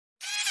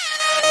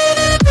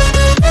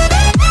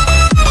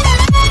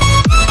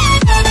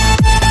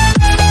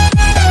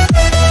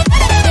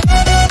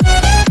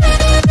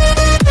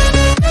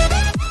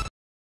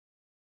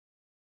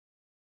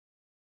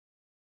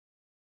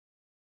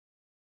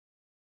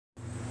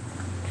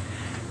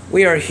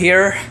We are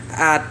here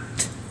at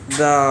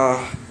the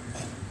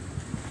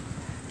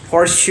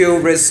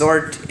Horseshoe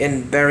Resort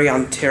in Barrie,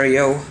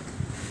 Ontario,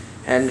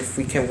 and if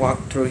we can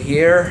walk through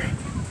here,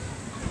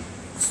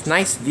 it's a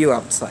nice view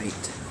outside.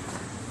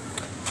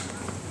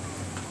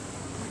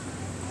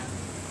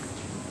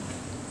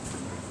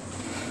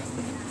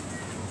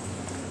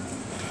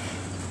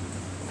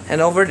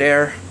 And over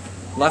there,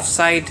 left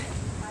side,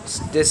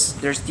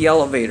 there's the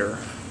elevator.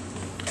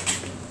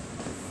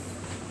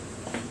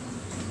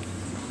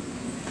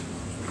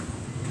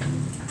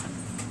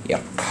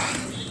 Yep.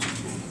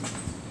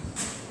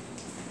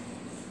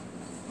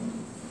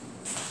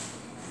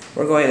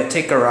 We're going to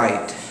take a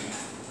ride.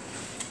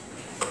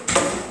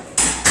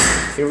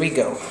 Here we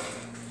go.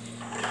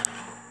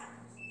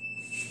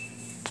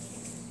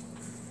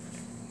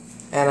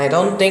 And I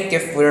don't think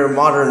if we're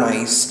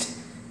modernized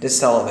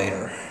this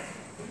elevator.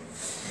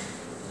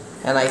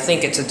 And I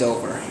think it's a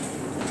Dover.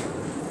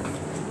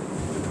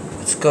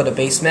 Let's go to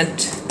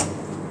basement.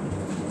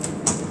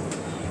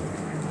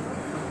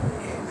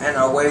 And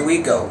away we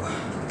go.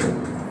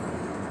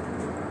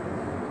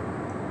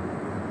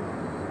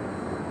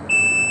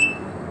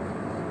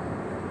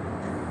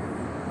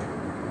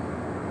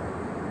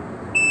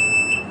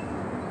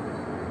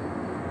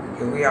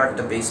 Here we are at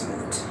the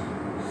basement.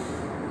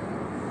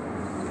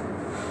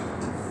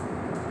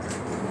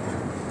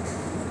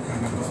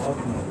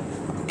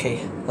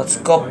 Okay, let's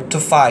go up to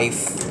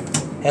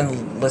 5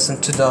 and listen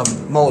to the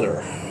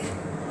motor.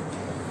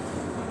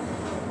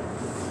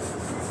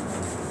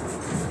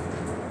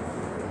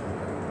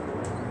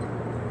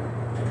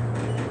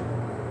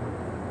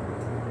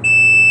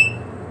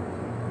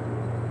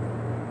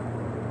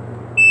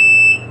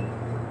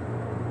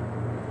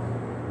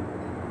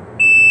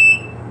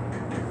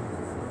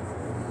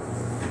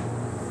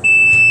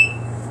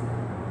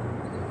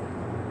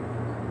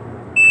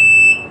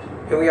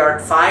 Here we are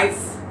at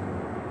 5.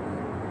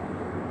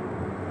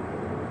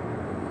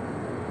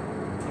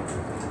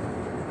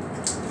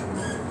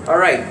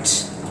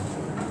 Alright,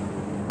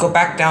 go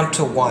back down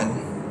to 1.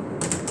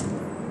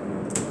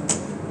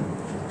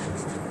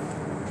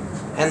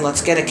 And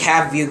let's get a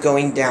cab view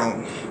going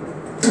down.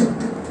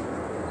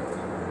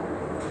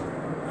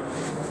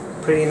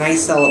 Pretty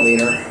nice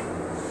elevator.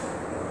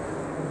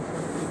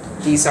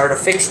 These are the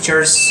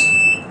fixtures.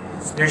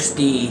 There's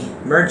the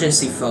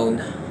emergency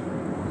phone.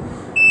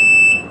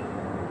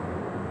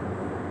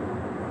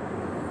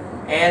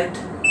 And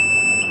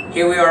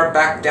here we are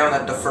back down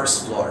at the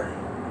first floor.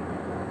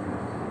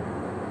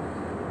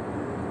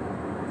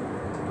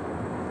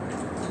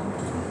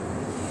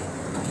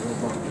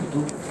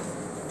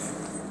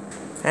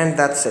 And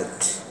that's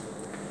it.